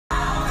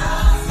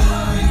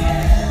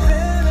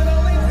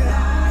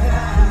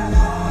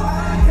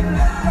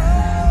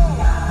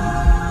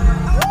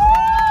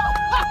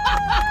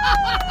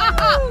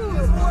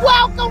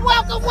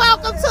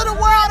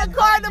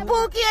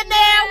Bookie in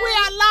there. We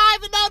are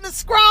live and on the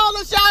scroll,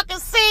 as y'all can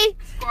see.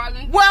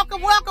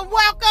 Welcome.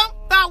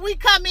 Thought we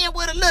come in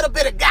with a little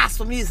bit of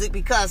gospel music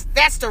because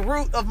that's the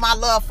root of my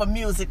love for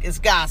music is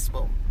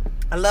gospel.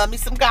 I love me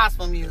some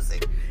gospel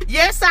music.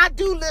 Yes, I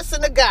do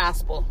listen to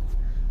gospel,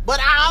 but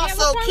I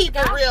also keep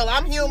it real.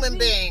 I'm a human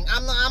being.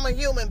 I'm a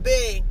human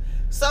being.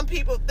 Some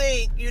people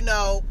think, you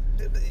have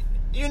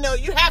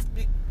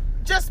to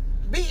just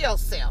be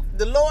yourself.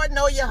 The Lord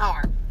know your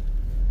heart.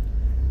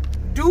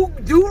 Do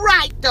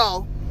right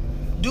though.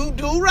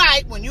 Do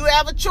right. When you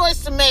have a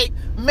choice to make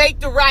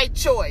the right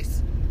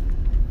choice.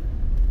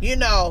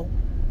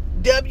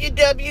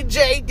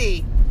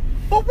 WWJD.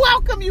 But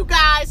welcome you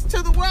guys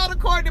to the World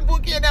According to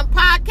Bookie and them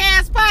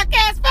podcast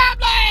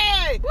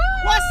family. Woo!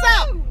 What's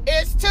up?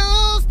 It's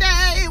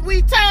Tuesday.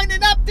 We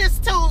turning up this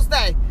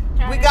Tuesday.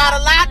 We got a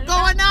lot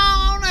going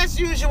on as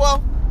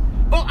usual.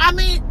 But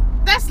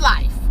that's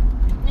life.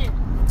 Yeah.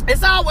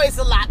 It's always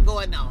a lot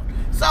going on.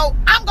 So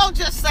I'm going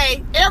to just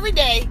say every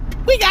day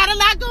we got a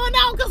lot going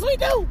on because we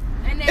do.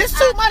 And it's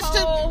too much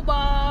to...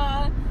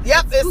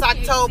 Yep, it's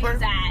October.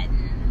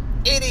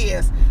 Season. It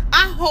is.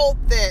 I hope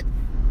that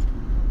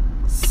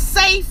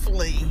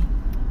safely...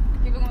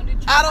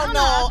 I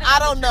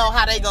don't know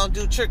how they going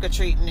to do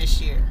trick-or-treating this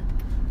year.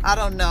 I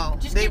don't know.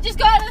 Just go to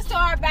the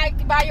store, buy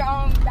your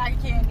own bag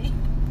of candy.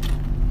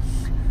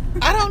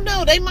 I don't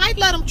know. They might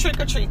let them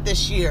trick-or-treat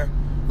this year.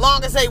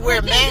 Long as they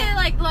wear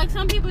masks. Like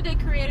some people did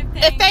creative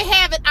things. If they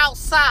have it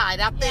outside,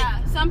 I think.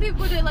 Yeah, some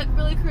people did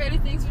really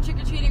creative things for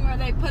trick-or-treating where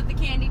they put the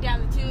candy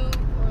down the tube.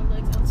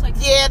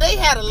 Yeah, they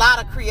had a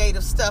lot of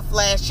creative stuff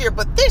last year.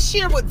 But this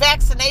year with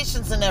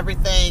vaccinations and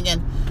everything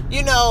and,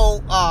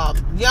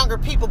 younger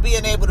people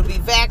being able to be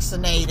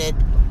vaccinated,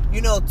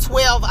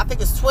 12, I think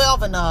it's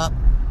 12 and up.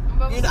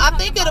 I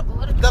think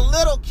the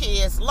little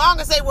kids, long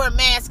as they wear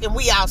masks and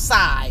we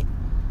outside.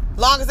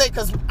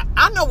 Because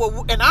I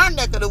know in our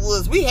neck of the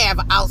woods, we have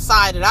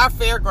outside at our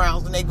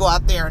fairgrounds and they go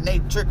out there and they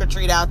trick or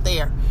treat out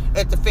there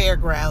at the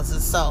fairgrounds.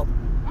 And so,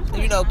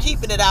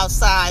 keeping it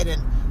outside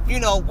and,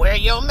 wear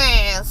your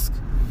mask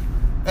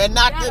and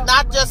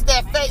not just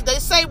that face. They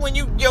say when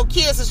your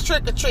kids is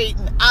trick or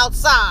treating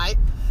outside,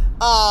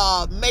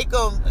 make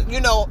them,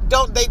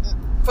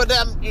 for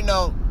them,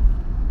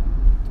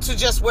 to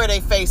just wear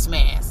their face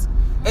mask.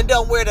 And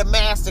don't wear the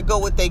mask to go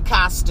with their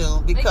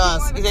costume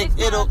because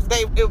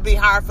it'll be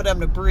hard for them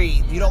to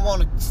breathe. Yeah. You don't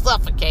want to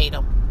suffocate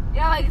them.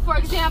 Yeah, like for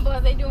example,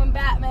 if they doing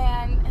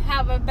Batman,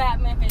 have a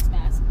Batman face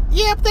mask.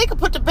 Yeah, but they could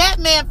put the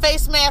Batman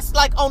face mask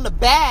on the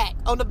back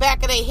of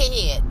their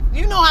head.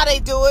 You know how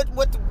they do it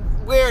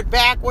wear it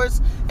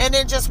backwards and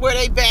then just wear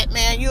their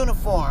Batman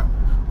uniform.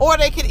 Or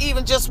they could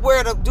even just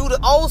do the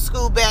old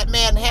school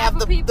Batman and have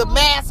the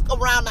mask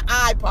around the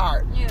eye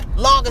part. Yeah.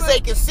 Long as they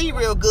can see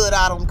real good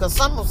out of them. Because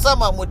some of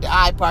them with the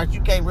eye parts,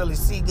 you can't really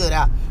see good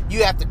out.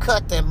 You have to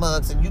cut them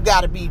mugs. And you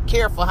got to be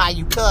careful how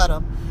you cut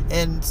them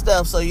and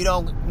stuff. So you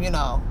don't,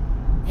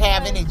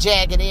 have any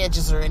jagged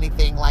edges or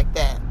anything like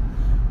that.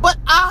 But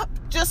I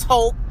just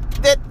hope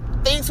that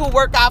things will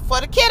work out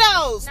for the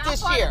kiddos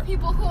this year. For the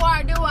people who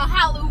are doing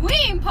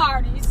Halloween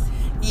parties.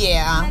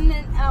 Yeah. And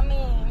then,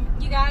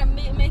 you gotta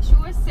make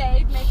sure it's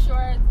safe. Make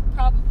sure it's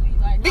probably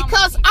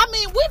because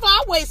we've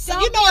always seen. A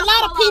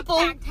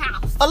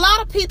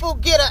lot of people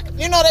get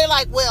they're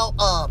like, well,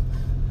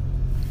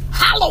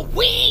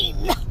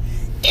 Halloween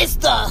is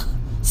the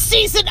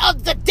season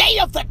of the day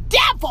of the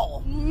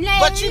devil. No.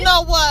 But you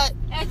know what?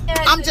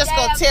 I'm just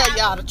gonna tell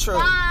y'all the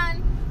truth.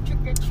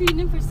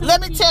 Let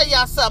me tell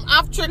y'all something.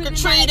 I've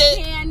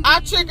trick-or-treated. I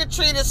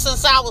trick-or-treated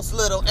since I was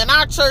little, and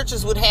our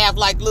churches would have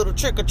little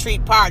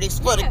trick-or-treat parties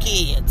for the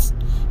kids.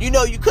 You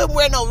couldn't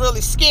wear no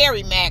really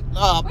scary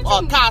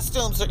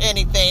costumes or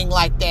anything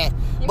like that.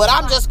 But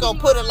I'm just going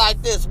to put it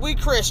like this. We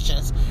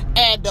Christians.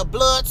 And the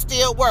blood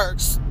still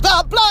works.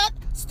 The blood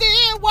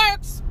still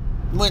works.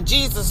 When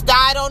Jesus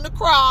died on the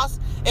cross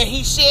and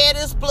he shed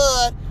his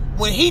blood,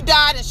 when he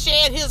died and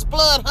shed his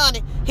blood,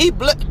 honey, his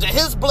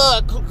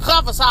blood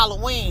covers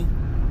Halloween.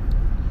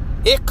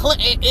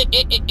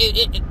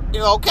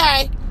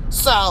 Okay?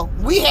 So,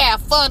 we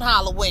have fun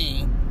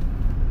Halloween.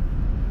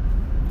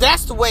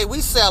 That's the way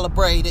we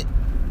celebrate it.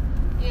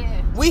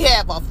 Yeah. We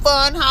have a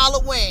fun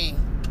Halloween.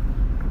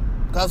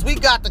 Because we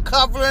got the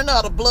covering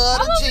of the blood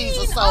of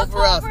Jesus over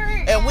us.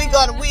 And we're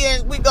gonna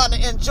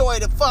enjoy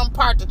the fun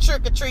part, the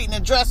trick-or-treating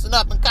and dressing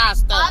up in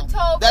costume.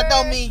 October. That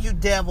don't mean you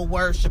devil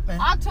worshiping.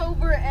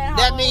 October and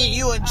that means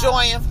you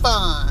enjoying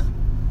fun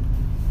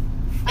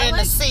in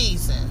the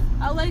season.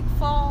 I like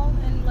fall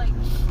and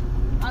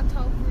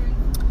October.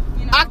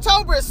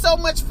 October is so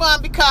much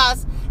fun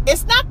because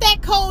it's not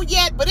that cold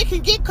yet, but it can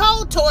get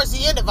cold towards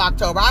the end of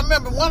October. I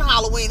remember one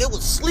Halloween, it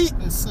was sleet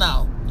and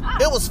snow.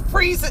 It was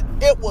freezing.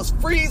 It was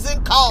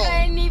freezing cold.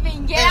 Couldn't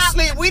even get out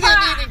the car. We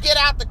didn't even get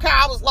out the car.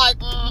 I was like,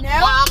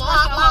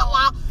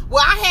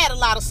 Well, I had a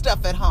lot of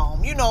stuff at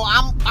home.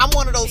 I'm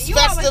one of those festive. You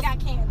always got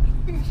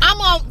candy. I'm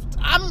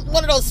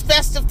one of those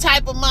festive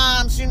type of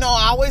moms.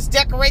 I always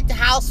decorate the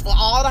house for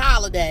all the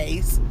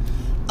holidays,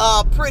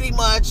 pretty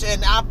much.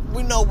 And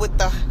with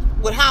the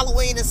with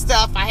Halloween and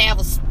stuff, I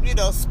have,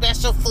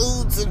 special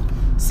foods. And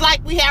it's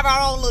like we have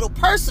our own little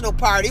personal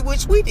party,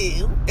 which we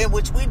do, and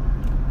which we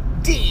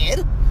did.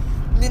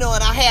 And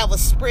I have a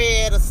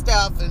spread of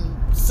stuff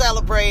and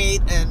celebrate.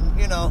 And,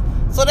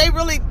 so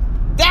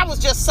that was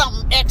just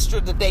something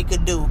extra that they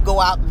could do. Go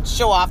out and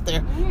show off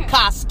their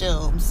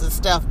costumes and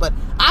stuff. But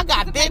I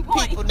got big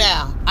people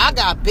now. I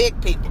got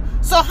big people.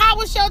 So how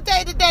was your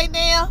day today,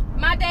 Nell?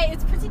 My day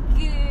is pretty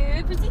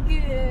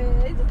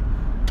good.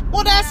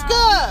 Well, that's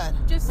good.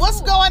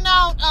 What's going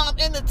on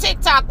in the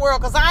TikTok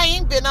world? Because I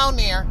ain't been on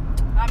there.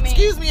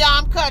 Excuse me,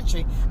 I'm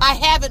country. I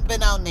haven't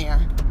been on there.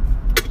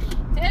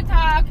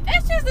 TikTok,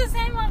 it's just the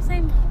same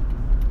old.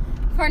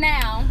 For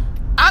now.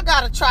 I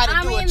got to try to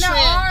do a trend. There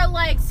are,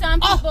 like,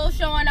 some people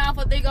showing off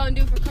what they're going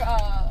to do for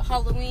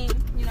Halloween,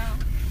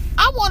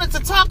 I wanted to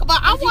talk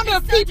about, I wonder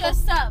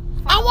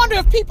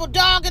if people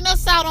dogging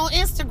us out on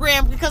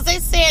Instagram, because they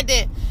said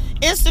that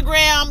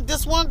Instagram,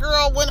 this one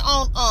girl went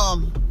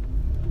on,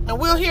 and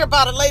we'll hear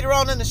about it later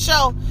on in the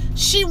show.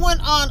 She went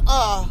on,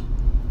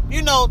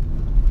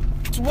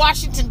 to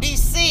Washington,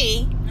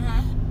 D.C.,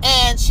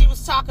 and she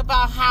was talking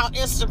about how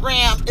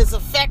Instagram is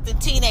affecting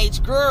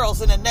teenage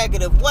girls in a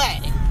negative way.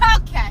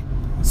 Okay.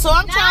 So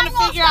I'm trying to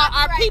figure out,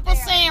 are people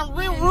saying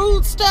real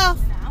rude stuff?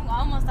 No, I'm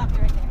almost stop you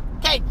right there.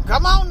 Okay,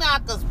 come on now,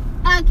 because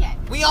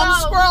we on the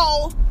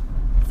scroll.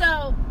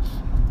 So.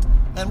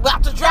 And we're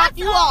about to drop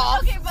you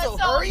off. Okay, but so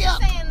hurry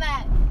up. Saying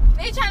that.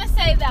 They trying to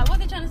say that. What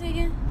they trying to say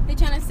again? They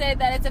trying to say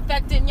that it's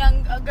affecting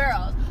young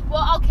girls.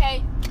 Well,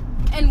 okay.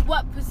 In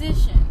what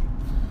position?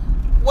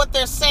 What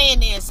they're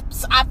saying is,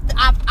 I'm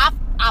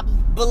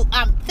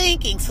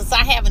thinking, since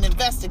I haven't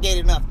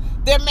investigated enough,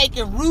 they're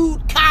making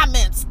rude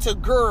comments to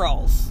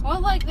girls.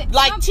 Well, like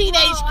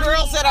teenage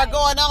girls that are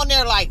going on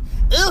there like,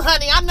 "Ooh,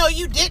 honey, I know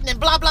you didn't,"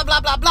 and blah, blah,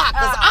 blah, blah, blah.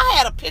 Because I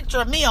had a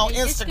picture of me on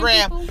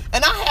Instagram,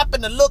 and I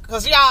happened to look,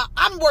 because, y'all,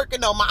 I'm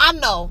working on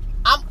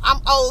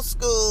I'm old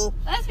school.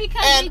 That's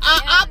because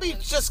I'll be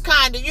just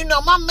kind of,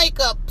 my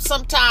makeup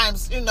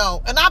sometimes, and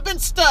I've been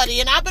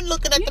studying, I've been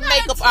looking at the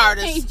makeup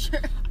artists.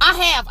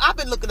 I've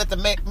been looking at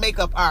the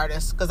makeup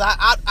artists, because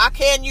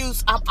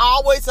I'm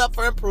always up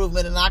for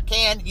improvement, and I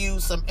can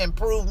use some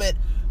improvement.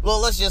 Well,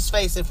 let's just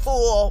face it,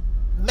 full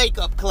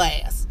makeup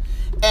class.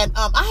 And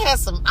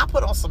I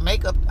put on some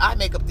eye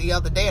makeup the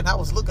other day, and I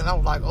was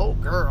like, oh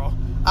girl,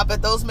 I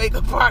bet those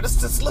makeup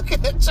artists is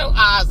looking at your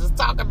eyes and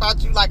talking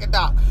about you like a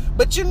dog.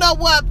 But you know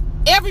what?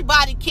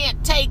 Everybody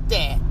can't take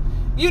that.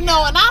 And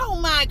I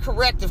don't mind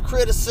corrective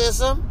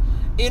criticism.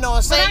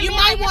 Saying you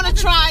might want to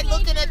try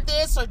looking at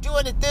this or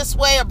doing it this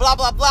way or blah,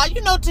 blah, blah,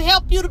 to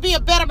help you to be a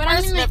better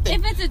person.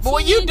 But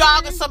when you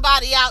dogging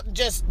somebody out and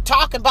just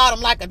talking about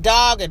them like a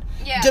dog and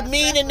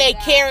demeaning their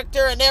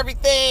character and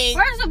everything,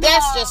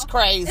 that's just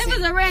crazy. If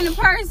it's a random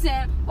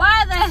person,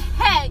 why the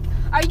heck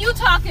are you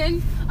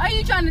talking? Are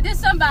you trying to diss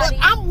somebody?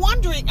 But I'm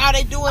wondering, are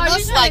they doing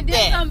us like that?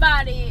 Diss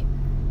somebody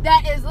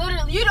that is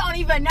literally, you don't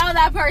even know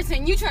that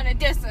person. You trying to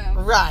diss them.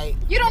 Right.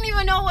 You don't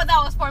even know what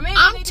that was for. Maybe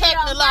I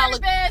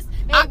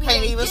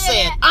can't even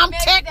say it. I'm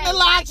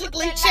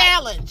technologically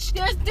challenged.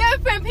 There's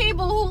different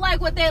people who like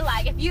what they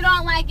like. If you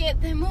don't like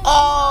it, then move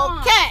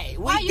on. Okay,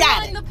 we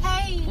got it.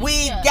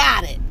 We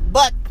got it.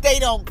 But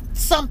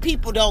some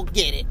people don't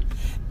get it.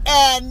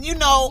 And,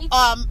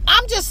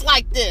 I'm just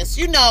like this.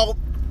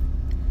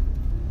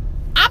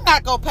 I'm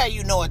not going to pay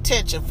you no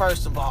attention,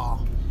 first of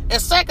all.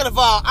 And second of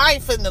all, I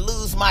ain't finna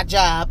lose my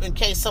job in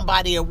case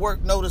somebody at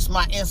work noticed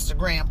my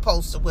Instagram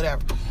post or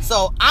whatever.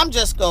 So I'm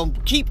just going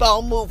to keep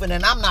on moving,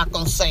 and I'm not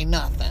going to say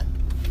nothing.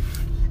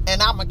 And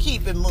I'm going to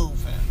keep it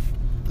moving.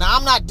 Now,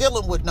 I'm not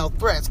dealing with no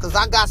threats, because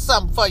I got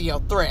something for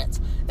your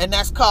threats. And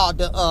that's called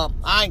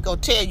I ain't going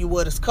to tell you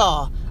what it's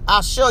called.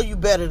 I'll show you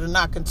better than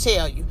I can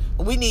tell you.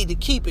 We need to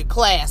keep it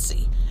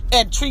classy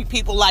and treat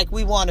people like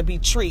we want to be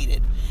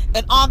treated.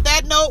 And on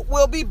that note,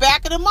 we'll be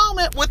back in a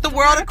moment with the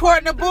world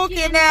according to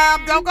Bookie. Now,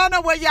 don't go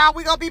nowhere, y'all.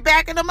 We're going to be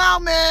back in a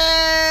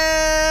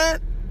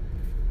moment.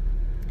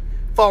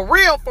 For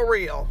real, for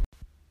real.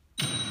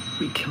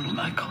 We killed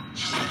Michael.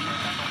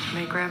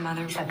 My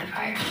grandmother set the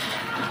fire.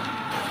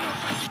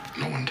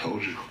 No one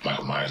told you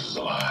Michael Myers is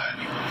alive.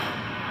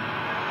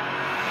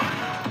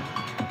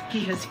 He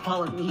has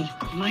followed me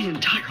my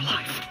entire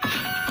life.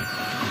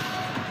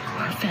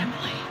 Our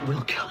family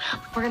will kill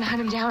him. We're going to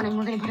hunt him down, and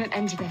we're going to put an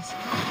end to this.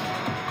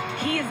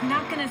 He is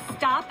not going to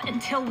stop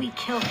until we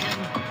kill him.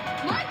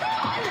 Michael!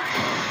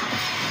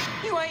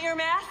 You want your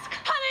mask?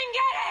 Come and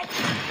get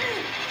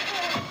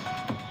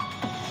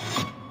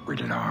it!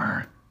 Rated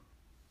R.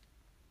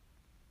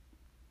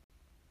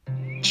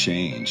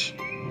 Change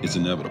is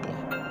inevitable.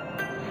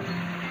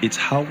 It's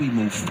how we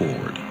move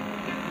forward.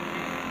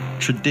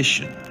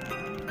 Tradition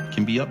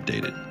can be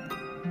updated.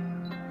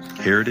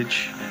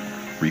 Heritage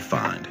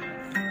refined.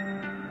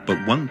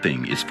 But one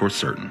thing is for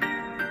certain: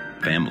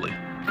 family.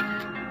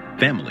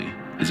 Family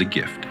is a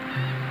gift.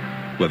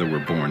 Whether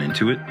we're born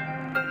into it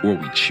or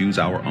we choose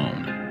our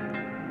own,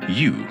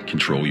 you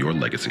control your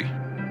legacy.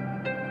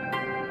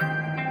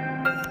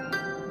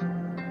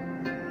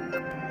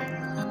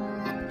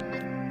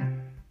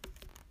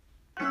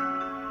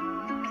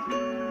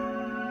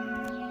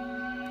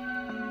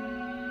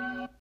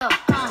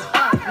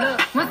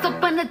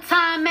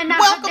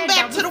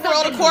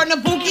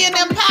 according to Bookie and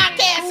them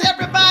podcasts,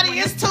 everybody,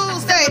 it's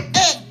Tuesday.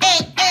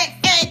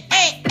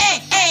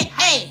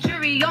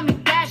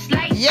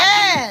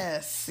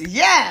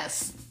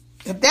 Yes.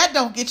 If that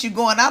don't get you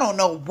going, I don't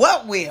know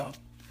what will.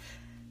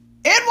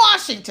 In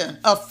Washington,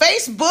 a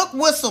Facebook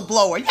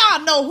whistleblower,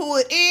 y'all know who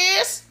it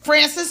is,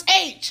 Francis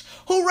H.,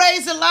 who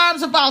raised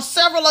alarms about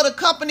several of the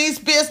company's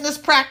business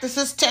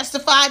practices,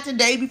 testified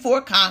today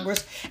before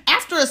Congress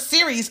after a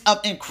series of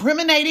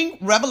incriminating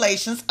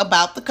revelations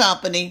about the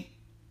company.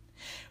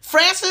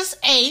 Francis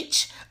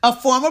H., a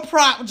former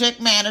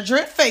project manager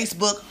at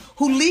Facebook,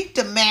 who leaked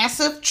a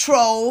massive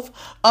trove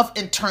of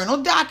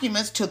internal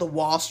documents to the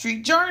Wall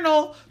Street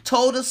Journal,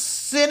 told a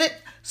Senate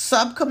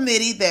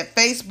subcommittee that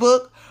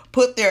Facebook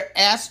put their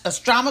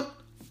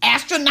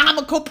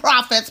astronomical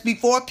profits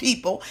before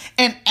people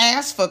and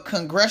asked for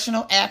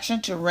congressional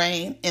action to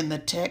rein in the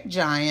tech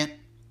giant.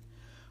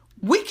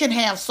 We can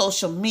have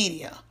social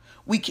media.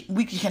 We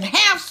can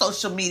have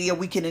social media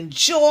we can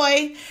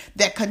enjoy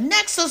that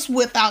connects us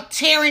without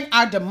tearing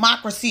our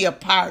democracy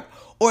apart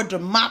or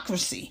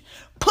democracy,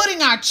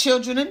 putting our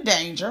children in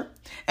danger,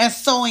 and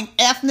sowing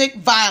ethnic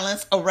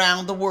violence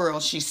around the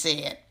world, she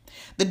said.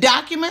 The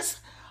documents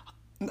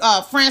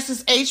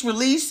Francis H.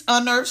 released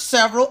unearthed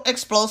several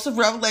explosive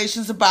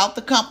revelations about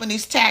the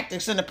company's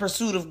tactics in the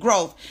pursuit of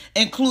growth,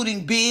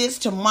 including bids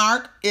to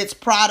market its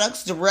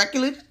products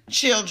directly to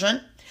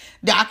children,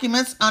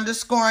 documents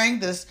underscoring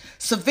the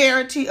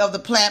severity of the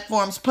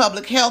platform's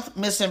public health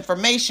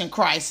misinformation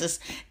crisis,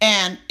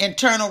 and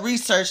internal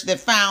research that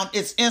found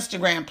its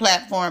Instagram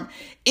platform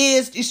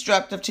is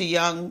destructive to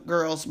young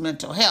girls'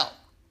 mental health.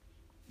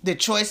 The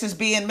choices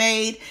being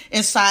made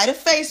inside of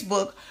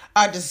Facebook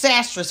are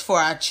disastrous for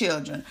our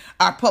children,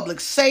 our public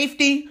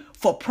safety,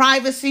 for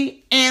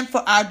privacy, and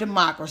for our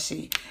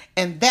democracy.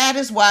 And that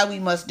is why we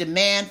must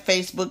demand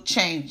Facebook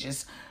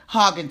changes,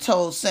 Hogan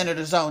told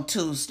senators on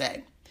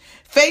Tuesday.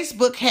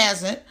 Facebook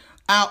hasn't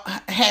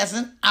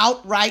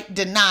outright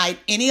denied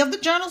any of the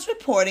journal's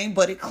reporting,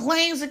 but it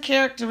claims the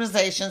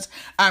characterizations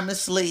are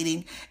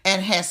misleading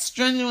and has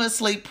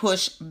strenuously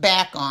pushed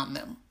back on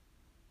them.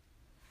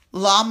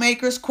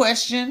 Lawmakers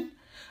question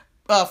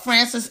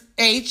Francis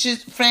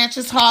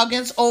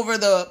Hoggins over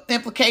the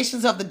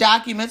implications of the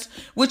documents,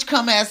 which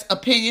come as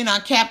opinion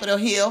on Capitol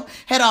Hill,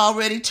 had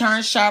already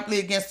turned sharply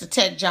against the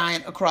tech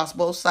giant across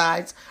both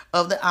sides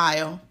of the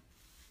aisle.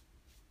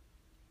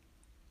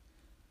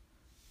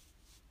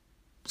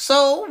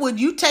 So, would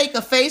you take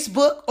a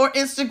Facebook or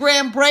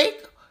Instagram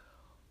break?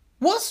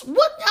 What civil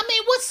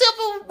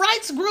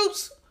rights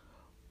groups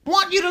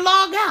want you to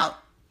log out?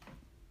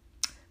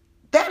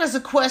 That is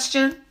a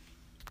question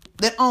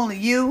that only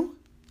you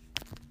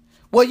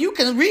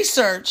can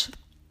research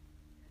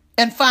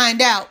and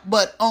find out,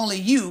 but only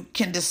you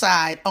can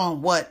decide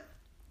on what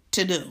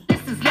to do.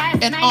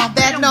 And on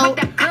that note,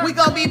 we're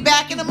going to be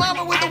back in a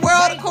moment with the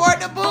world according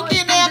to Bookie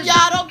and them.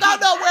 Y'all don't go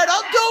nowhere.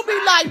 Don't do me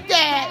like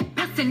that.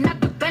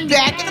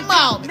 Back in a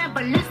moment.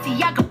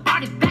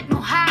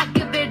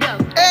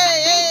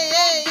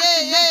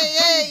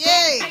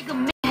 Hey.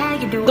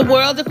 The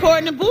world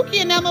according to Bookie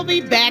and them will be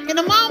back in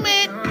a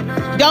moment.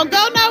 Don't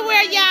go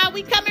nowhere, y'all.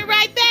 We coming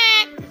right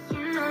back.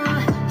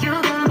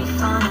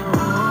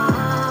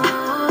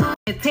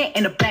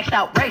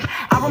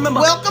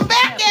 Welcome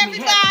back,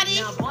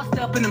 everybody.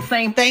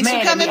 Thanks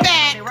for coming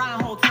back.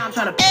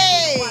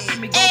 Hey.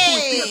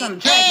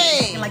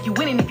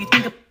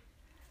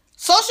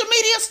 Social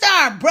media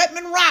star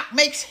Bretman Rock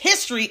makes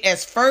history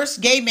as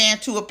first gay man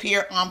to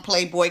appear on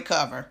Playboy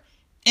cover.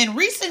 In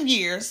recent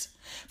years,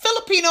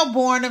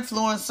 Filipino-born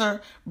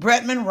influencer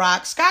Bretman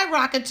Rock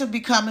skyrocketed to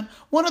becoming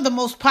one of the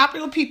most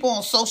popular people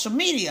on social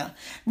media.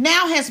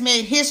 Now has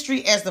made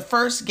history as the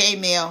first gay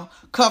male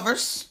cover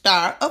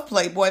star of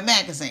Playboy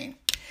magazine.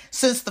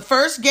 Since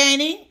first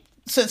gaining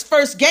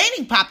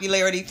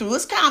popularity through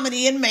his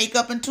comedy and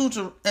makeup and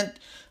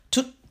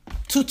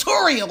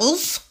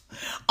tutorials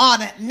on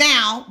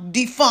now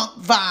defunct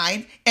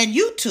Vine and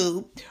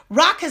YouTube,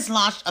 Rock has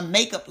launched a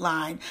makeup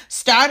line,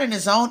 started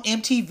his own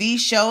MTV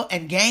show,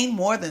 and gained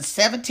more than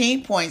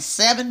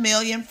 17.7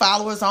 million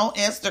followers on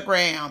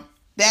Instagram.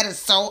 That is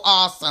so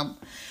awesome.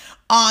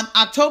 On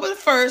October the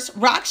 1st,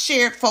 Rock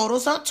shared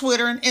photos on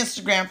Twitter and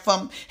Instagram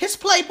from his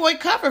Playboy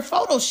cover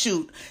photo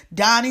shoot,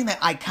 donning the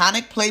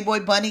iconic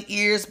Playboy bunny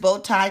ears, bow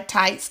tie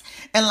tights,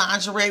 and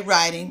lingerie,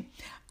 writing,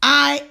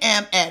 "I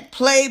am at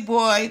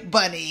Playboy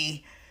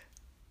Bunny."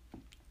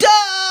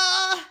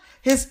 Duh!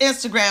 His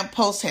Instagram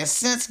post has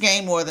since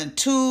gained more than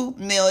 2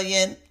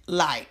 million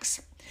likes.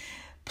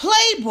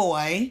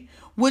 Playboy,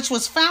 which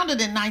was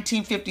founded in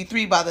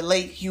 1953 by the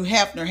late Hugh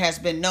Hefner, has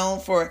been known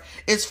for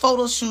its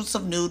photo shoots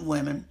of nude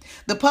women.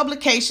 The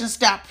publication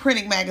stopped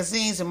printing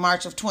magazines in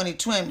March of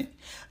 2020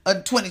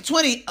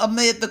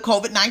 amid the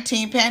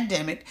COVID-19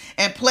 pandemic,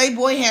 and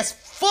Playboy has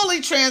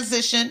fully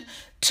transitioned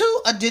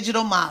to a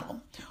digital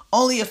model.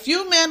 Only a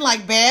few men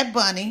like Bad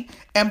Bunny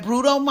and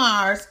Bruno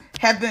Mars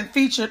have been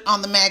featured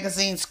on the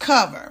magazine's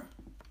cover.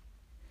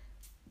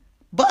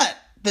 But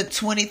the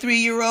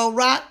 23-year-old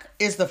Rock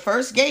is the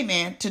first gay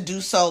man to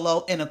do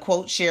solo, in a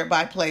quote shared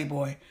by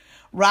Playboy.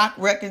 Rock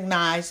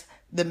recognized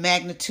the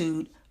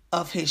magnitude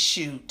of his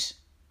shoot.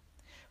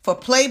 For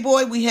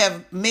Playboy, we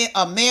have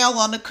a male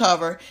on the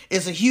cover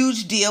is a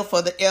huge deal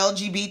for the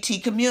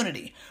LGBT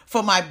community,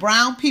 for my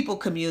brown people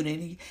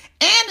community,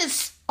 and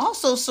it's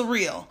also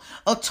surreal.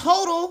 A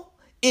total,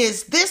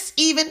 is this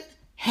even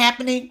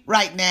happening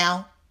right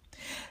now?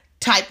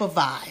 Type of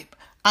vibe.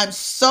 I'm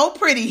so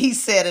pretty, he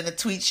said in a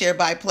tweet shared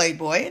by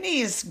Playboy, and he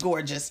is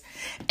gorgeous.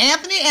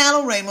 Anthony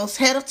Allen Ramos,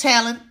 head of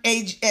talent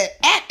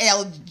at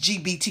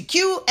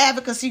LGBTQ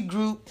advocacy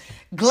group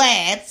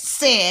GLAAD,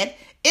 said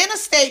in a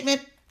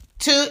statement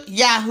to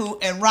Yahoo,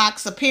 and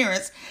Rock's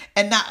appearance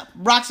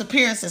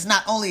is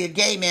not only a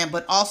gay man,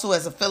 but also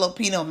as a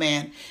Filipino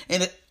man,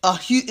 and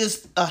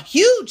is a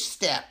huge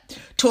step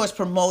towards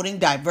promoting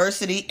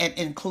diversity and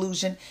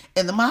inclusion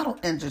in the model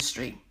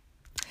industry.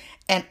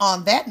 And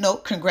on that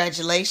note,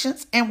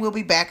 congratulations, and we'll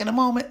be back in a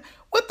moment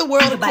with the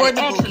world according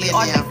to Bookie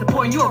and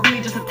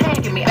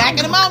them. Back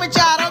in a moment,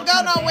 y'all. Don't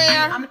go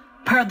nowhere.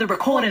 Per the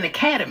Recording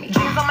Academy.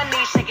 Hands on my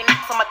knees, shaking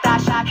it on my thigh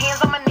shot.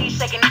 Hands on my knees,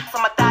 shaking it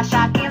on my thigh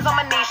shot. Hands on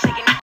my knees,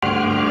 shaking it.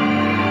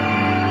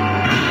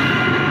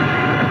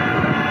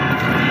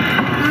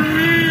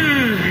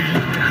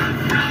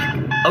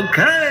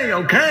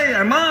 Okay,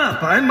 I'm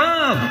up. 5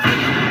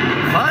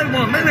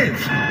 more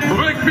minutes.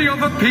 Break me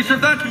off a piece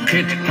of that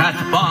Kit Kat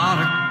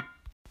bar.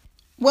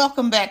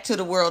 Welcome back to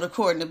the World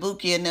According to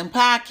Bookie and them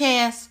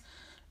podcast.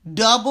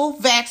 Double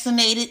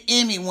vaccinated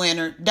Emmy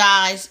winner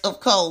dies of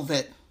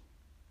COVID.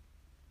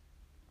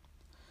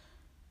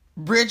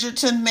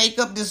 Bridgerton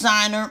makeup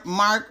designer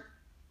Mark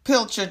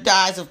Pilcher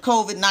dies of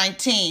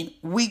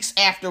COVID-19 weeks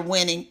after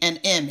winning an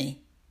Emmy.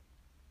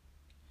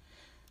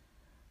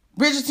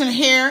 Bridgerton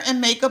hair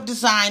and makeup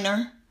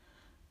designer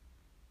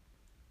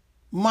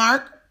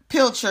Mark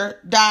Pilcher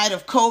died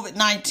of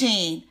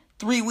COVID-19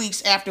 3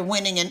 weeks after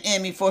winning an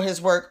Emmy for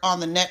his work on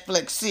the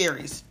Netflix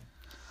series.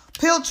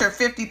 Pilcher,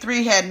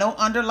 53, had no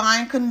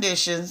underlying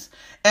conditions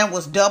and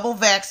was double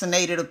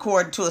vaccinated,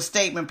 according to a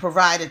statement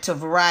provided to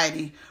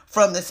Variety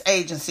from this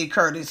agency,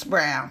 Curtis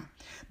Brown.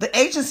 The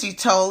agency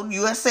told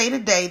USA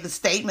Today the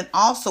statement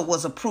also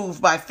was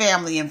approved by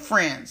family and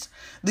friends.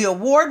 The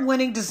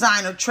award-winning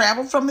designer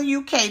traveled from the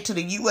UK to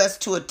the US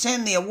to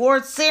attend the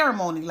awards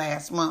ceremony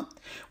last month,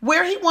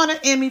 where he won an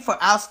Emmy for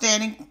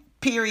outstanding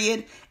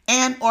period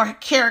and or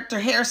character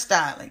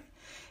hairstyling.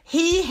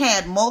 He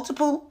had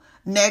multiple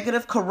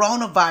negative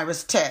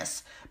coronavirus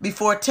tests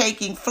before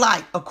taking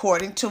flight,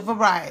 according to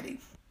Variety.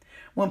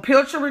 When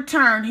Pilcher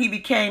returned, he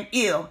became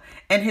ill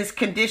and his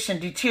condition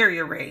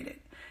deteriorated.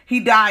 He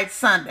died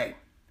Sunday.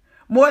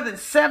 More than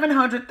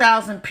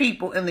 700,000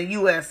 people in the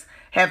U.S.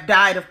 have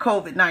died of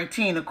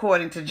COVID-19,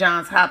 according to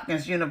Johns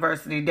Hopkins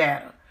University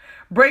data.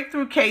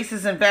 Breakthrough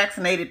cases in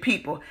vaccinated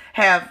people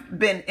have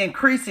been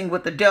increasing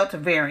with the Delta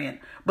variant,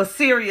 but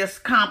serious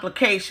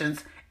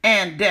complications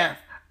and death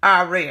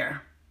are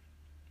rare.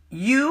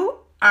 You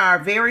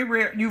very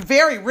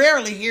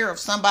rarely hear of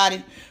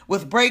somebody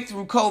with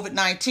breakthrough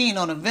COVID-19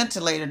 on a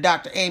ventilator,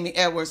 Dr. Amy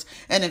Edwards,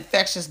 an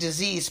infectious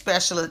disease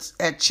specialist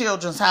at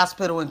Children's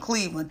Hospital in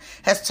Cleveland,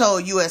 has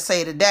told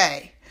USA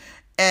Today.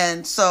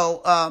 And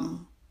so,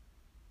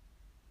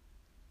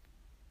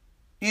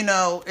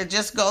 it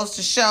just goes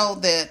to show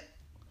that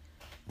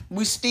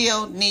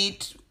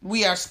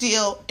we are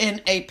still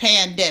in a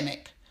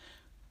pandemic.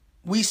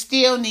 We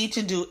still need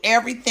to do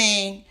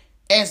everything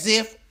as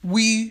if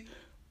we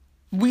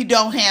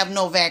don't have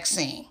no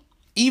vaccine.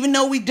 Even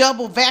though we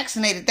double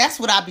vaccinated, that's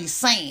what I be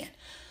saying.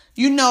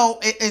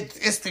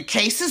 It's the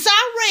cases are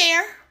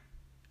rare.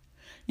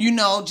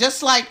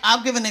 Just like,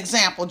 I'll give an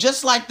example,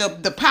 just like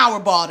the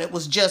Powerball that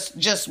was just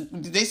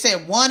they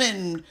said 1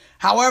 in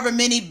however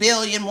many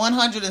billion,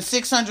 100 and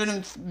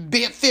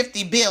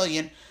 650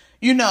 billion,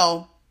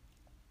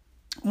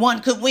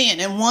 one could win,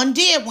 and one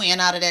did win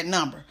out of that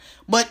number.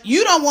 But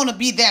you don't want to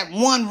be that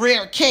one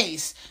rare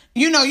case.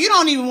 You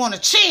don't even want a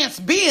chance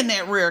being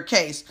that rare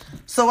case.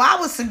 So I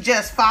would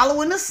suggest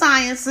following the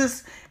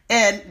sciences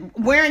and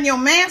wearing your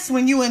mask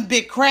when you in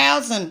big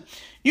crowds, and,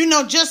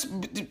 just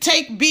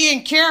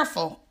being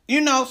careful.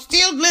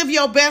 Still live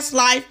your best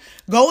life.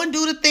 Go and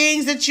do the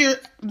things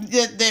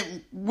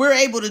that we're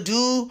able to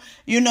do,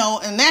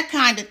 and that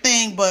kind of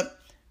thing. But,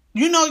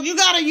 you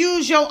got to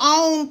use your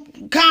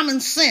own common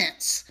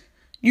sense.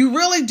 You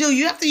really do.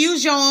 You have to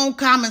use your own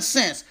common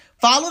sense.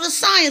 Follow the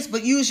science,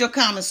 but use your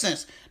common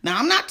sense. Now,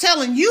 I'm not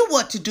telling you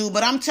what to do,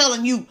 but I'm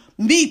telling you,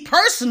 me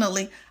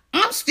personally,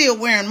 I'm still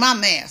wearing my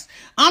mask.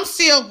 I'm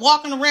still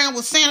walking around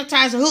with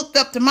sanitizer hooked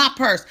up to my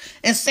purse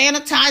and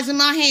sanitizing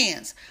my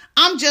hands.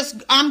 I'm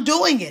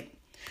doing it.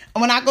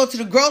 And when I go to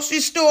the grocery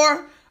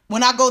store,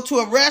 when I go to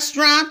a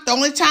restaurant, the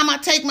only time I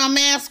take my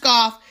mask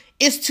off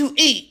is to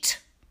eat.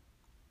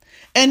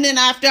 And then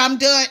after I'm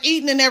done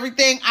eating and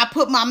everything, I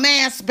put my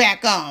mask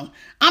back on.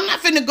 I'm not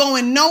finna go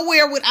in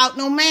nowhere without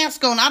no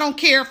mask on. I don't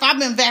care if I've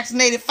been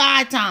vaccinated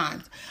 5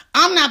 times.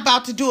 I'm not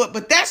about to do it,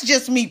 but that's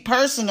just me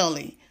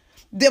personally.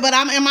 But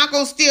am I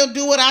going to still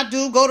do what I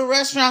do, go to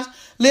restaurants,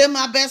 live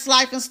my best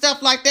life and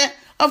stuff like that?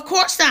 Of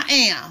course I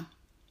am.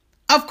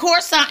 Of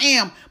course I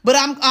am. But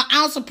an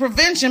ounce of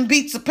prevention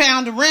beats a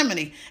pound of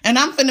remedy. And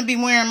I'm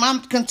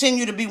finna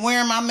continue to be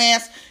wearing my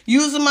mask,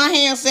 using my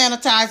hand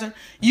sanitizer,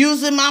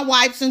 using my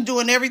wipes, and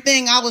doing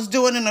everything I was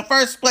doing in the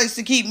first place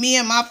to keep me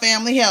and my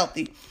family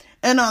healthy.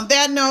 And on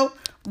that note,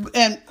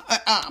 and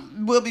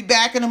we'll be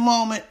back in a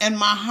moment, and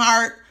my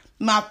heart,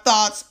 my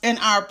thoughts, and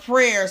our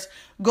prayers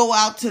go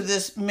out to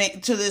this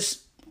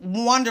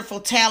wonderful,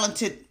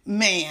 talented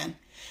man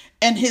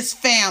and his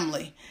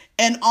family,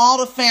 and all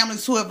the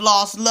families who have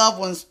lost loved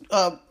ones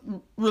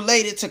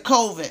related to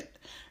COVID,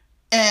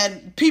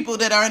 and people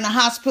that are in the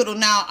hospital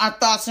now. Our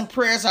thoughts and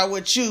prayers are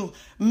with you.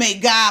 May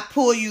God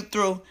pull you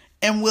through,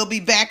 and we'll be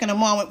back in a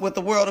moment with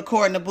The World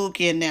According to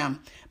Buki and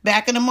them.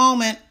 Back in a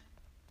moment.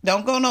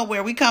 Don't go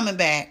nowhere. We coming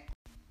back.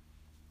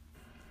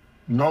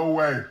 No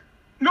way.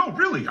 No,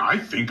 really, I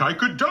think I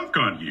could dunk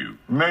on you.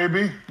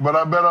 Maybe, but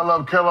I bet I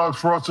love Kellogg's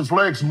Frosted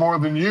Flakes more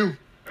than you.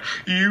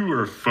 You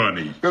are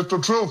funny. It's the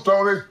truth,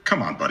 Tony.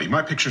 Come on, buddy.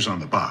 My picture's on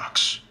the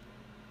box.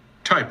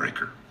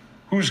 Tiebreaker.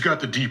 Who's got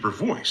the deeper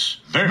voice?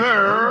 They're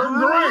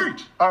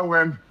great. I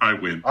win. I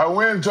win. I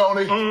win,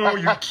 Tony. Oh,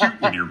 you're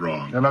cute when you're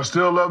wrong. And I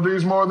still love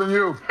these more than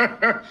you.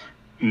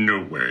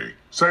 No way.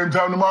 Same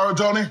time tomorrow,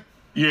 Tony?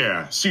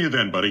 Yeah. See you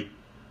then, buddy.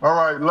 All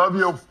right. Love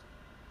you.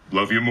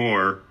 Love you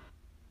more.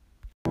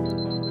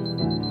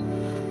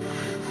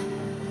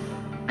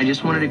 I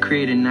just wanted to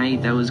create a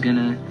night that was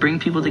gonna bring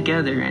people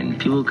together and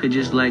people could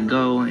just let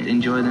go and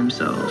enjoy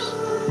themselves.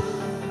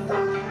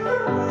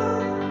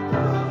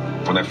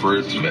 When I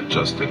first met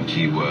Justin,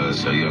 he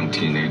was a young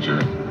teenager.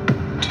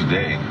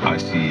 Today, I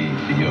see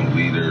a young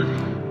leader.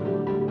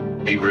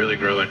 He really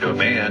grew into a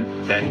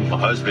man, then a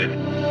husband.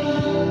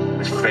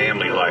 His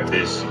family life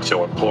is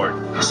so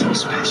important. It's so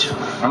special.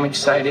 I'm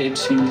excited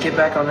to get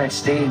back on that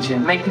stage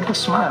and make people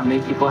smile,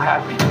 make people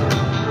happy.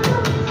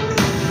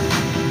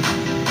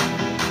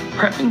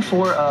 Prepping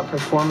for a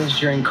performance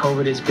during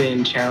COVID has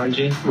been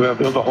challenging. We have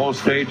built a whole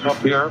stage up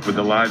here with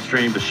the live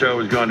stream. The show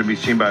is going to be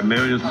seen by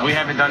millions. We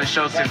haven't done a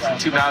show since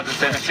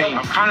 2017.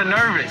 I'm kind of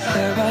nervous.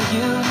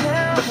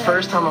 The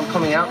first time I'm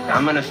coming out,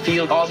 I'm going to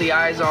feel all the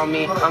eyes on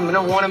me. I'm going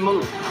to want to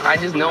move. I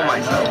just know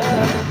myself.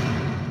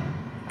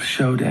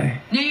 Show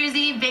day. New Year's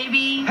Eve,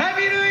 baby.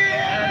 Happy New Year!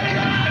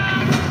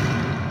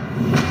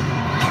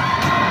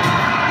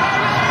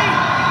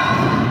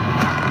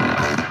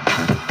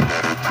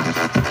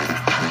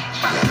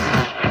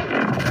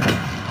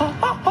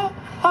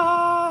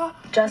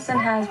 Justin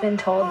has been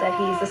told that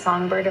he's the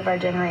songbird of our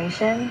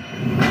generation.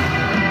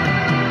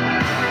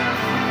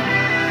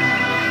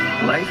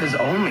 Life is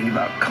only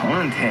about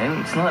content.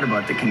 It's not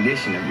about the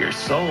condition of your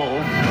soul.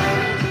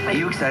 Are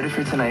you excited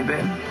for tonight,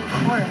 babe?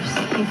 Of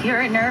course. If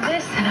you're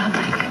nervous, then I'm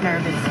like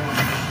nervous.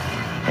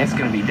 It's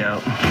gonna be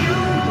dope.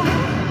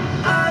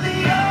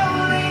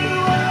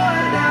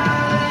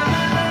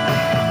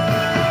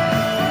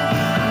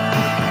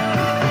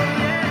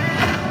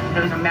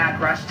 There was a mad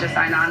rush to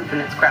sign on,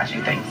 and it's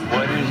crashing things.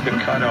 What is the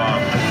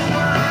cutoff?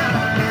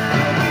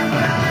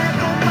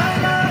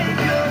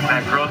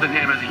 That growth in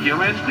him as a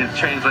human is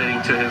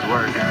translating to his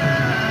work.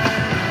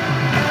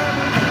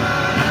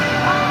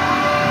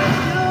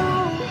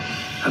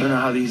 I don't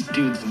know how these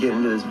dudes get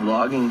into this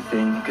vlogging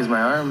thing because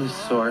my arm is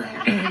sore.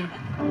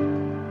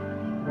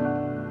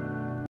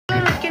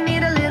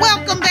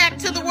 Welcome back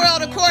to The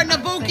World According to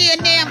Buki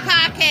and Nam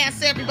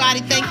podcast, everybody.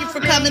 Thank you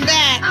for coming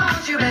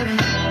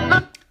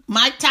back.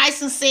 Mike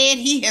Tyson said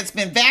he has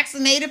been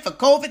vaccinated for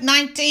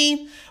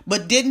COVID-19,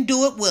 but didn't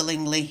do it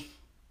willingly.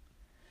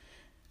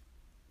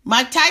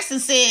 Mike Tyson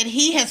said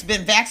he has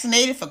been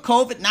vaccinated for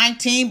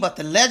COVID-19, but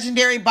the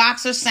legendary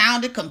boxer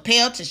sounded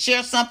compelled to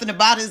share something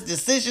about his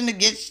decision to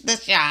get the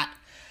shot.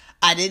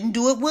 I didn't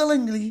do it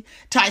willingly,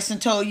 Tyson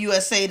told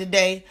USA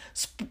Today.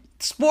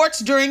 Sports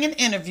during an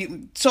interview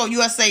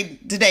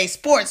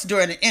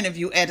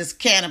at his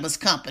cannabis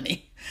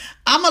company.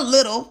 I'm a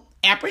little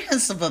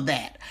apprehensive of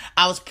that.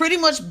 I was pretty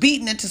much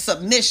beaten into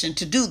submission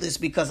to do this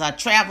because I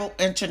travel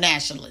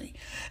internationally.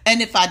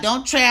 And if I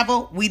don't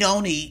travel, we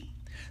don't eat.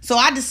 So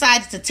I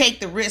decided to take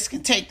the risk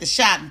and take the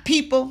shot. And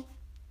people,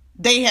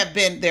 they have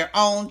been their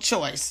own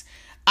choice.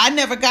 I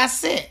never got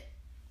sick.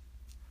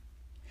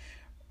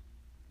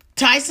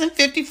 Tyson,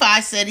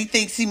 55, said he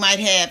thinks he might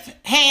have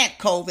had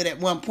COVID at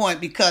one point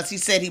because he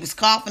said he was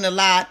coughing a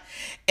lot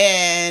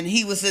and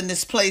he was in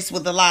this place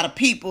with a lot of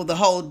people the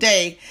whole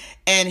day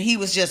and he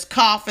was just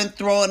coughing,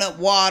 throwing up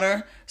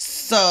water.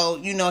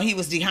 So, he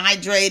was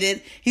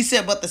dehydrated. He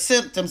said, but the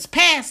symptoms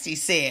passed, he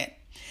said.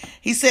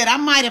 He said, I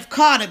might have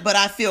caught it, but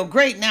I feel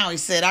great now. He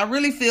said, I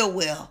really feel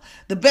well.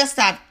 The best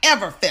I've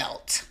ever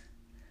felt.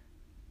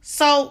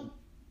 So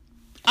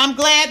I'm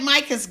glad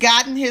Mike has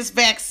gotten his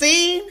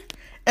vaccine.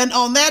 And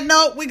on that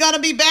note, we're going to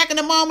be back in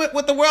a moment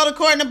with The World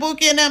According to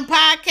Buki and them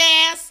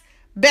podcast.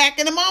 Back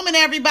in a moment,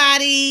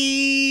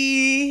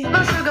 everybody.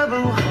 My sugar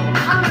boo,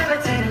 I'm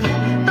levitating the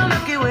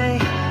Milky Way.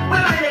 We're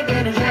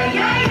renegading,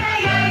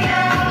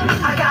 yeah.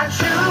 I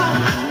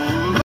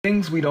got you.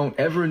 Things we don't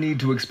ever need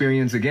to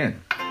experience again.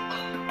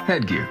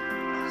 Headgear.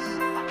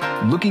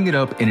 Looking it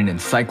up in an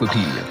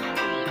encyclopedia.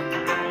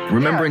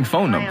 Remembering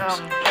phone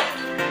numbers.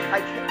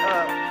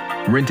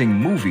 renting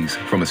movies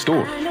from a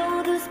store,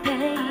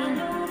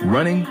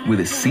 running with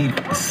a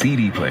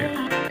CD player,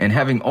 and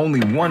having only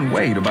one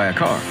way to buy a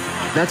car.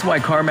 That's why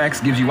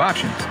CarMax gives you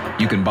options.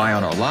 You can buy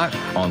on our lot,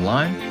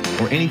 online,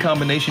 or any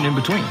combination in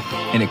between.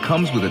 And it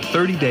comes with a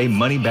 30-day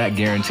money-back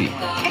guarantee.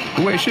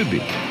 The way it should be.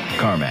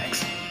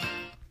 CarMax.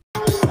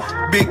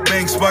 Big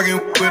bang sparking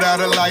without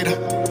a lighter.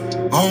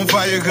 On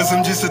fire because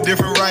I'm just a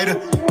different writer.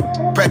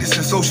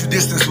 Practicing social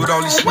distance with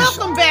all these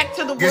Welcome back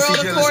to the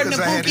World According to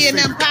Bookie and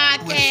Them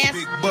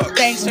podcast.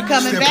 Thanks for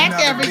coming back,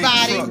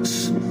 everybody.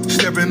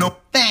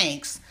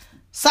 Thanks.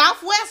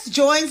 Southwest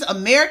joins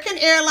American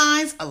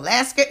Airlines,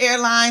 Alaska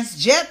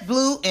Airlines,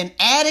 JetBlue in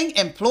adding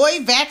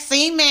employee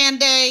vaccine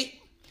mandate.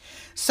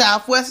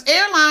 Southwest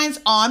Airlines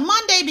on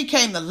Monday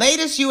became the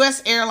latest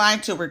U.S.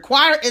 airline to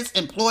require its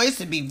employees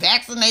to be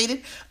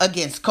vaccinated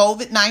against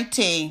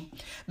COVID-19.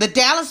 The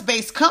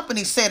Dallas-based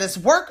company said its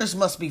workers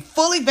must be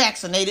fully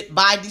vaccinated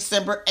by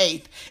December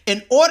 8th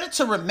in order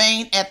to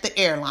remain at the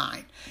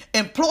airline.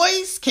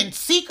 Employees can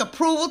seek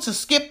approval to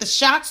skip the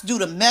shots due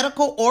to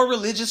medical or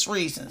religious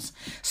reasons.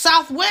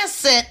 Southwest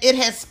said it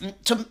has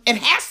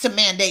to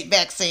mandate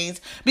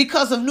vaccines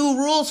because of new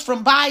rules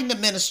from Biden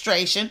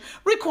administration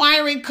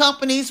requiring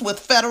companies with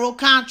federal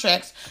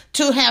contracts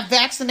to have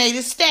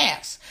vaccinated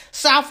staffs.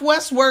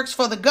 Southwest work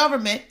for the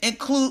government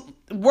includes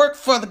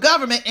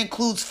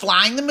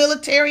flying the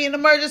military in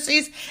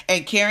emergencies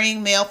and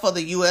carrying mail for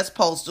the U.S.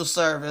 Postal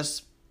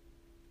Service.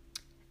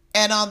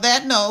 And on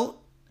that note,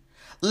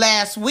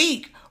 last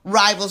week,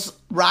 rivals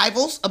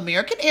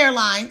American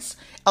Airlines,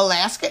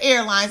 Alaska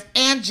Airlines,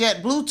 and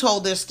JetBlue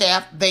told their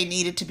staff they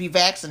needed to be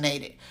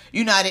vaccinated.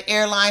 United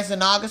Airlines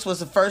in August was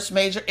the first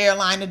major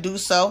airline to do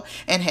so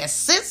and has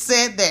since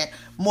said that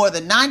more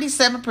than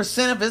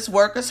 97% of its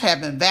workers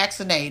have been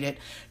vaccinated.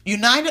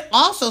 United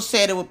also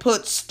said it would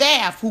put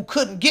staff who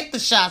couldn't get the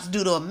shots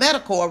due to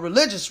medical or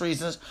religious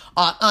reasons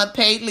on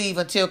unpaid leave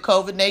until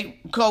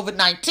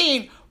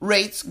COVID-19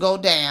 rates go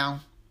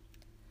down.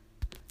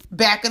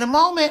 Back in a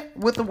moment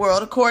with the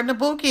World According to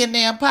Bookie and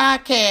Them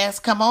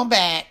podcast. Come on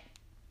back.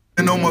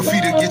 And on my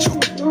feet to get you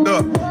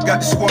up. Got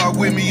the squad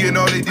with me and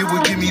all they did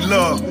was give me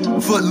love.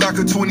 Foot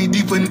locker 20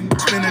 deep and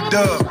spin a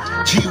dub.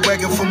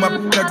 G-Wagon for my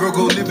that girl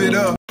go live it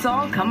up. It's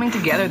all coming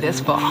together this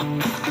fall.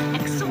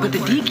 With the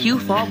DQ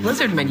Fall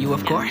Blizzard menu,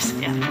 of course.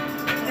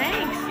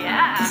 Thanks,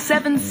 yeah.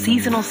 7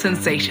 seasonal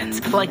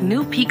sensations like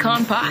new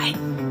pecan pie,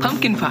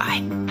 pumpkin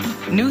pie,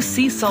 new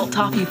sea salt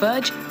toffee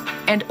fudge,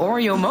 and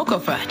Oreo mocha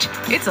fudge.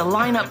 It's a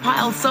lineup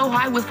piled so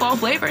high with fall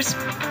flavors.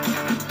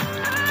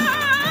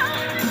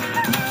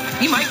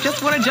 You might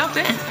just want to jump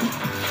in.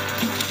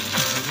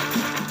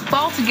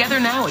 Fall together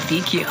now at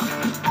DQ.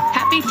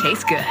 Happy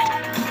tastes good.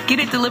 Get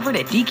it delivered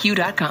at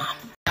DQ.com.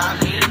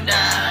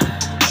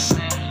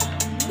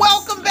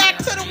 Welcome back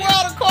to the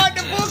World According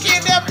to Bookie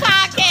and Them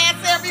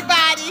podcast,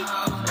 everybody.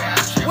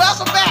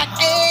 Welcome back.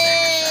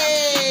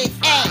 Hey.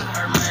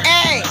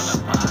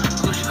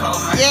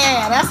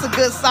 Yeah, that's a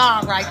good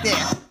song right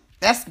there.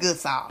 That's a good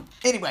song.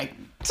 Anyway,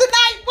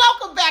 tonight,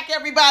 welcome back,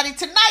 everybody.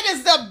 Tonight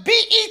is the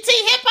BET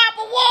Hip Hop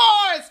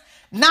Awards,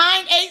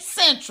 9/8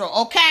 Central,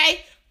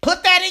 okay?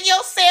 Put that in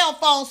your cell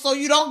phone so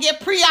you don't get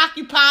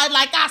preoccupied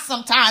like I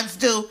sometimes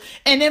do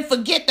and then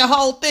forget the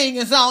whole thing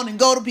is on and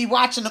go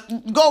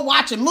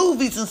watching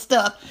movies and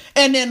stuff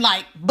and then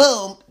like,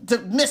 boom, to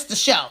miss the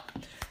show.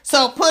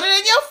 So put it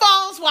in your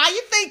phones while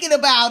you're thinking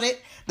about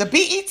it. The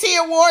BET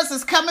Awards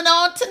is coming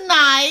on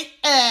tonight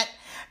at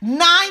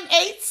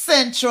 9/8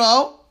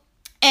 Central.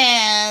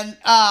 And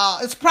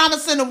it's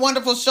promising a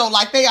wonderful show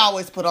like they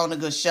always put on a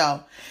good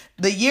show.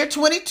 The year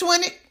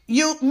 2020,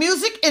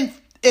 music, and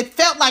it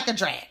felt like a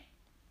drag.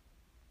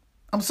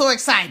 I'm so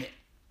excited.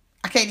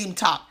 I can't even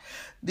talk.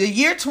 The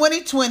year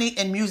 2020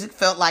 in music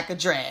felt like a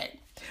drag.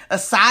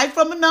 Aside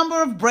from a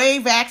number of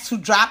brave acts who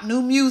dropped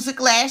new music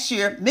last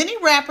year, many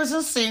rappers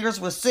and singers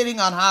were sitting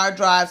on hard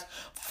drives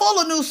full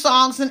of new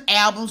songs and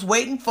albums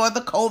waiting for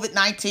the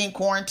COVID-19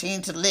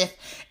 quarantine to lift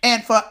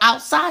and for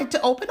outside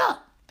to open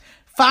up.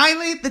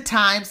 Finally, the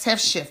times have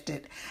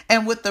shifted.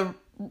 And with the,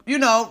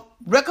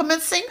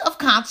 recommencing of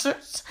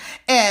concerts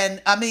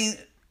and,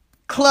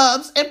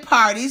 clubs and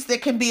parties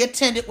that can be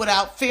attended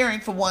without fearing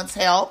for one's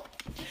health.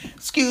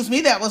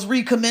 That was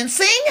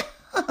recommencing.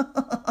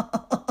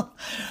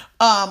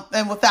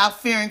 And without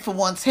fearing for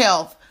one's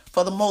health,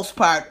 for the most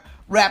part,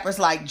 rappers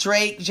like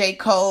Drake, J.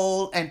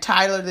 Cole, and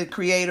Tyler, the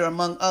Creator,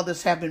 among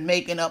others, have been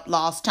making up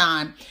lost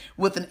time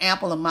with an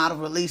ample amount of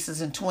releases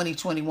in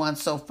 2021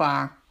 so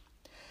far.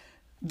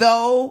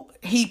 Though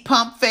he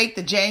pump-faked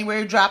the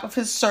January drop of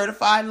his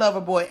Certified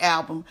Lover Boy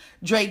album,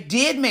 Drake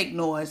did make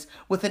noise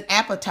with an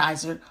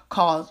appetizer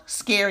called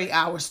Scary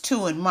Hours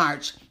 2 in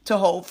March to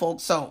hold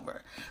folks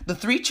over. The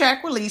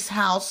 3-track release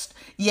housed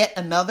yet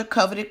another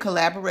coveted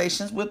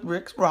collaborations with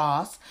Rick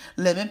Ross,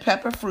 Lemon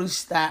Pepper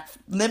Freestyle,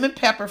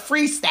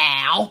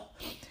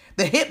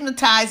 the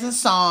hypnotizing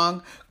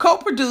song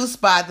co-produced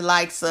by the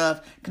likes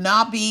of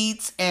Kna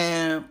Beats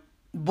and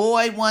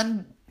Boy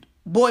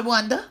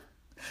Wonder,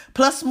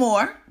 plus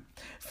more.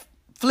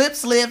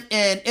 Flips live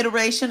in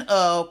iteration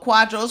of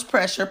Quadro's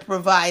Pressure,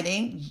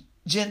 providing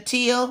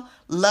genteel,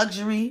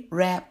 luxury,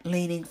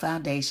 rap-leaning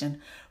foundation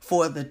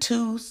for the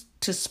twos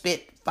to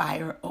spit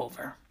fire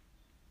over.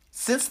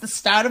 Since the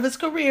start of his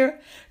career,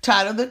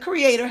 Tyler, the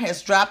Creator,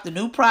 has dropped a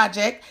new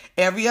project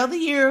every other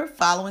year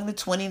following the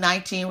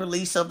 2019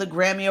 release of the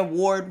Grammy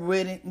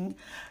Award-winning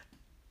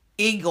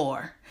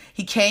Igor.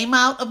 He came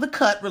out of the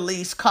cut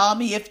release Call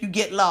Me If You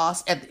Get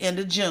Lost at the end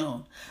of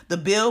June. The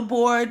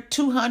Billboard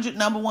 200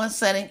 #1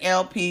 setting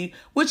LP,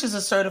 which is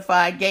a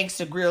certified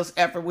Gangsta Grillz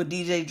effort with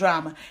DJ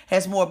Drama,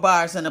 has more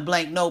bars than a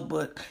blank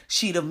notebook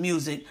sheet of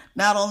music,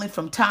 not only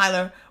from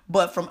Tyler,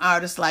 but from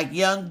artists like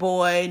Young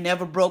Boy,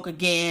 Never Broke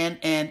Again,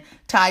 and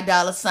Ty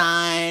Dolla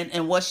 $ign,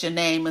 and What's Your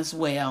Name as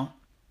well.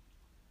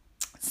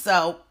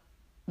 So,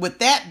 with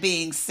that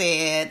being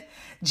said,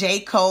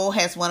 J. Cole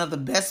has one of the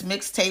best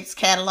mixtapes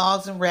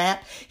catalogs in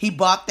rap. He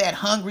bought that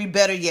hungry,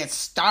 better yet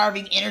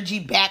starving energy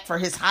back for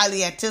his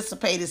highly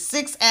anticipated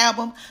 6th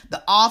album,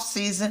 The Off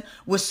Season,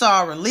 which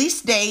saw a release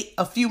date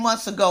a few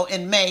months ago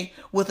in May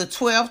with a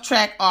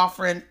 12-track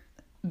offering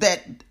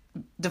that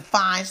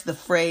defines the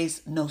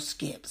phrase no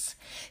skips.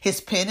 His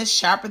pen is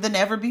sharper than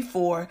ever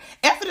before,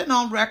 evident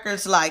on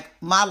records like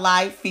My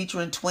Life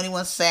featuring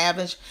 21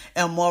 Savage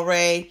and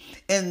Moray,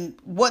 and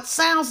what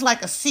sounds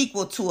like a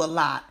sequel to a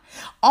lot.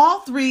 All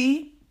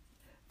three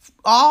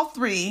are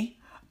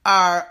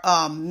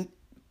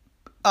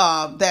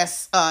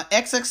that's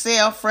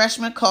XXL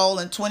Freshman Cole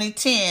in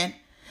 2010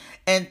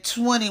 and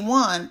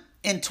 21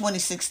 in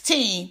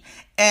 2016,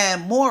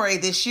 and Moray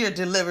this year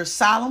delivers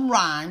solemn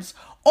rhymes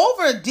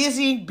over a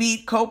dizzying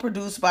beat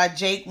co-produced by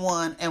Jake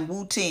One and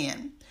Wu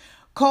Ten.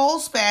 Cole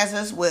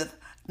spazzes with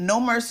No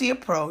Mercy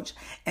approach,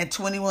 and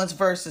 21's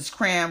verse is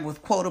crammed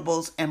with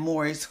quotables, and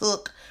Moray's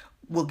hook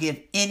will give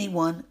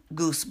anyone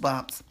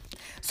goosebumps.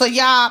 So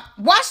y'all,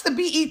 watch the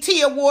BET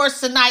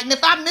Awards tonight, and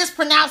if I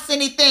mispronounce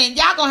anything,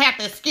 y'all gonna have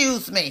to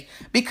excuse me,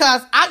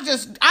 because I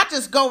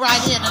just go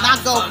right in and I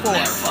go for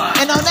it.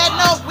 And on that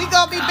note, we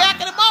gonna be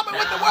back in a moment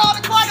with the World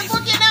According to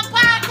Bookie and them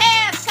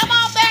podcast. Come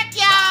on back,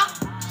 y'all.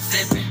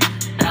 Sipping,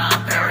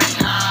 I'm very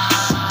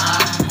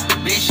high.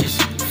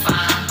 Bitches,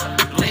 fine,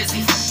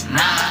 glizzies,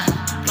 9,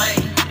 play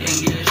and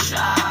get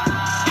shot.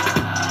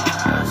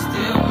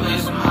 Still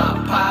miss my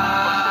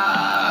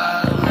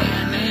pie.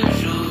 Man,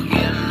 if you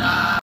get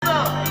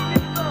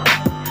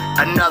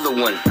another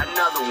one.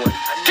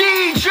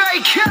 DJ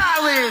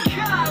Khaled.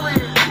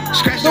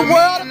 The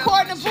World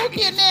According to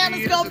Bookie and them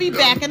is going to be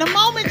back in a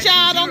moment,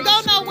 y'all. Don't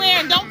go nowhere.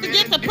 And don't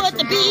forget to put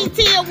the BET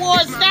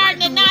Awards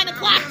starting at 9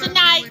 o'clock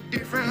tonight.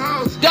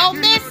 Don't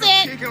miss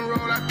it.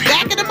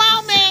 Back in a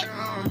moment.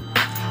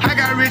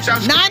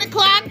 9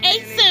 o'clock,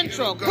 8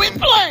 Central. Quit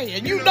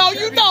playing. You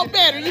know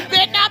better. You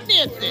better not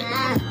miss it.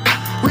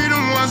 We the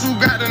ones who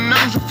got the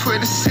numbers to put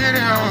the city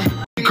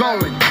on.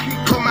 Going.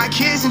 Put my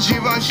kids in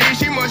Givenchy.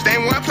 She must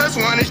ain't 1 +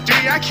 1 is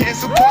 3. I can't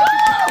support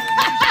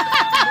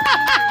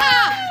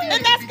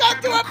And that's going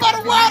to do it for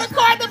the World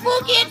According to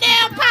Bookie and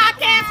them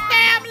podcast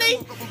family.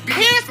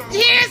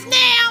 Here's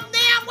Nam.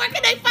 Nam, where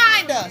can they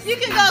find us? You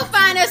can go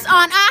find us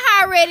on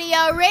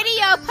iHeartRadio,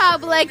 Radio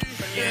Public,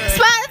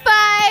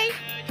 Spotify,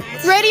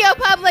 Radio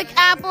Public,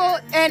 Apple,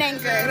 and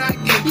Anchor.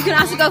 You can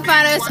also go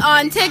find us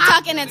on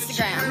TikTok and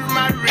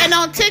Instagram. And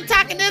on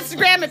TikTok and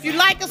Instagram, if you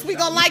like us, we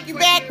gonna like you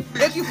back.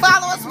 If you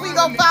follow us, we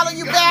gonna follow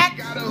you back.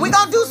 We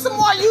gonna do some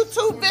more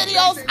YouTube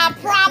videos, I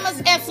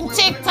promise, and some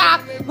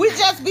TikTok. We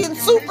just been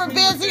super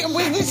busy, and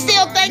we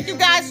still thank you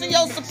guys for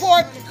your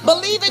support.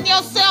 Believe in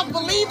yourself,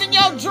 believe in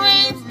your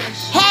dreams.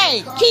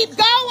 Hey, keep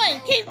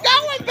going,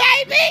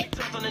 baby.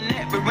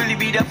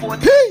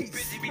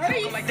 Peace.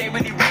 like they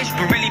really rich,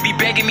 but really be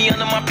begging me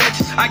under my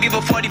britches. I give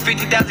a 40,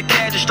 50,000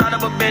 cash to start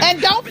up a business.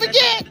 And don't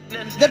forget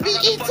the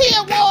BET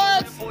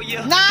Awards,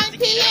 9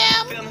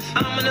 p.m.,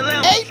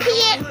 8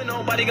 p.m.,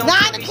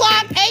 9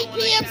 o'clock, 8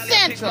 p.m.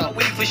 Central.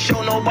 For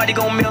sure, nobody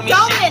gonna mail me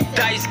Don't shit. miss it.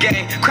 Dice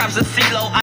game, crops of CeeLo.